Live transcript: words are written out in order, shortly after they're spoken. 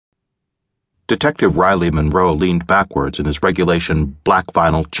Detective Riley Monroe leaned backwards in his regulation black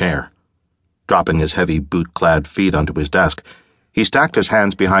vinyl chair. Dropping his heavy boot-clad feet onto his desk, he stacked his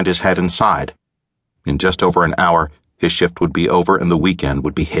hands behind his head and sighed. In just over an hour, his shift would be over and the weekend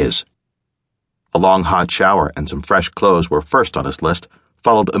would be his. A long hot shower and some fresh clothes were first on his list,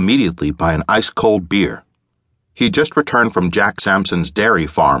 followed immediately by an ice-cold beer. He'd just returned from Jack Sampson's dairy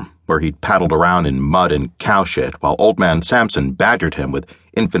farm, where he'd paddled around in mud and cow shit while Old Man Sampson badgered him with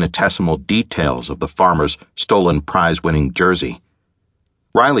infinitesimal details of the farmer's stolen prize-winning jersey.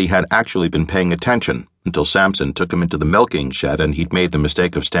 Riley had actually been paying attention until Sampson took him into the milking shed and he'd made the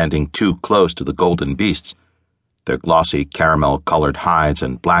mistake of standing too close to the golden beasts. Their glossy caramel-colored hides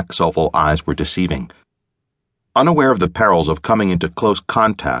and black soulful eyes were deceiving. Unaware of the perils of coming into close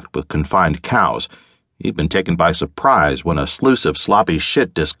contact with confined cows, he'd been taken by surprise when a sluice of sloppy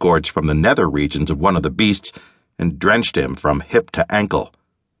shit disgorged from the nether regions of one of the beasts and drenched him from hip to ankle.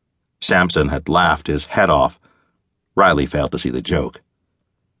 Sampson had laughed his head off. Riley failed to see the joke.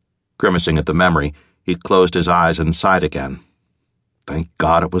 Grimacing at the memory, he closed his eyes and sighed again. Thank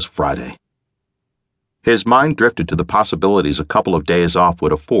God it was Friday. His mind drifted to the possibilities a couple of days off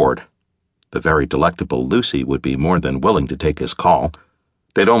would afford. The very delectable Lucy would be more than willing to take his call.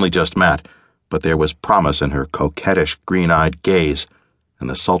 They'd only just met, but there was promise in her coquettish green-eyed gaze and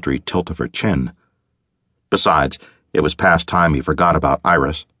the sultry tilt of her chin. Besides, it was past time he forgot about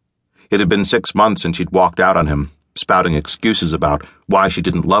Iris. It had been 6 months since she'd walked out on him, spouting excuses about why she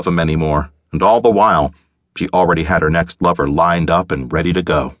didn't love him anymore, and all the while, she already had her next lover lined up and ready to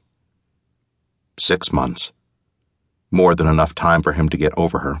go. 6 months. More than enough time for him to get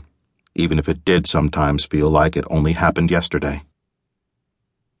over her, even if it did sometimes feel like it only happened yesterday.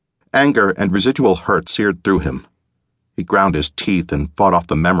 Anger and residual hurt seared through him. He ground his teeth and fought off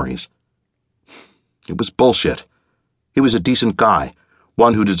the memories. It was bullshit. He was a decent guy,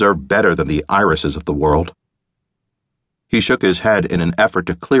 one who deserved better than the Irises of the world. He shook his head in an effort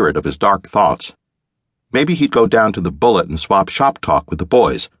to clear it of his dark thoughts. Maybe he'd go down to the Bullet and swap shop talk with the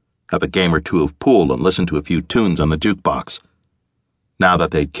boys, have a game or two of pool and listen to a few tunes on the jukebox. Now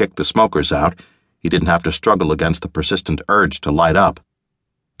that they'd kicked the smokers out, he didn't have to struggle against the persistent urge to light up.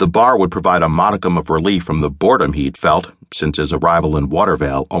 The bar would provide a modicum of relief from the boredom he'd felt since his arrival in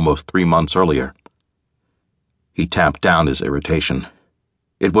Watervale almost 3 months earlier. He tamped down his irritation.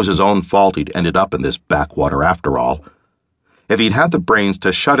 It was his own fault he'd ended up in this backwater after all. If he'd had the brains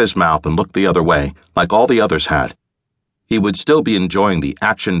to shut his mouth and look the other way, like all the others had, he would still be enjoying the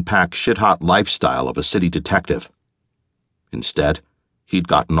action-packed, shit-hot lifestyle of a city detective. Instead, he'd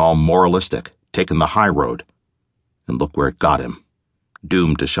gotten all moralistic, taken the high road, and look where it got him.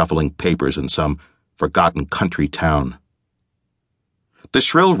 Doomed to shuffling papers in some forgotten country town. The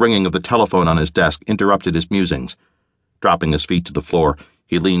shrill ringing of the telephone on his desk interrupted his musings. Dropping his feet to the floor,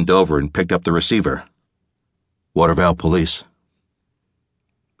 he leaned over and picked up the receiver. Watervale Police.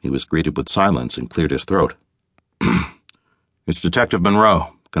 He was greeted with silence and cleared his throat. It's Detective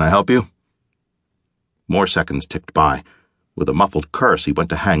Monroe. Can I help you? More seconds ticked by. With a muffled curse, he went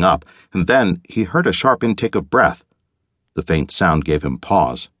to hang up, and then he heard a sharp intake of breath. The faint sound gave him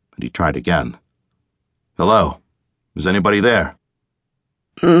pause, and he tried again. Hello? Is anybody there?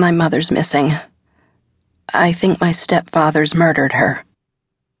 My mother's missing. I think my stepfather's murdered her.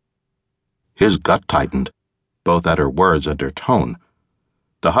 His gut tightened, both at her words and her tone.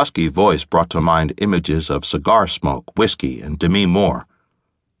 The husky voice brought to mind images of cigar smoke, whiskey, and Demi Moore.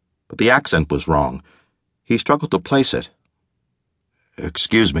 But the accent was wrong. He struggled to place it.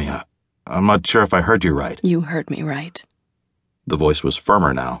 Excuse me, I'm not sure if I heard you right. You heard me right. The voice was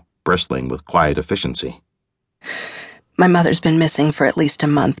firmer now, bristling with quiet efficiency. My mother's been missing for at least a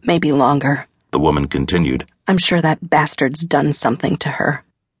month, maybe longer. The woman continued. I'm sure that bastard's done something to her.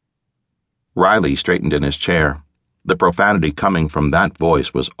 Riley straightened in his chair. The profanity coming from that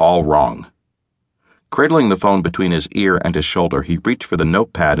voice was all wrong. Cradling the phone between his ear and his shoulder, he reached for the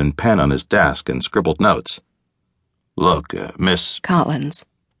notepad and pen on his desk and scribbled notes. Look, Miss... Collins.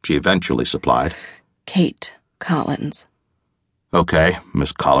 She eventually supplied. Kate Collins. Okay,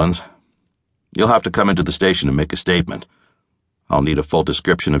 Miss Collins. You'll have to come into the station and make a statement. I'll need a full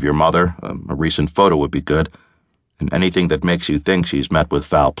description of your mother, a recent photo would be good, and anything that makes you think she's met with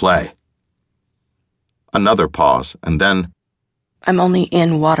foul play. Another pause, and then... I'm only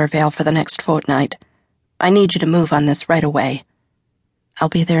in Watervale for the next fortnight. I need you to move on this right away. I'll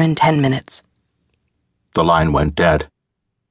be there in 10 minutes. The line went dead.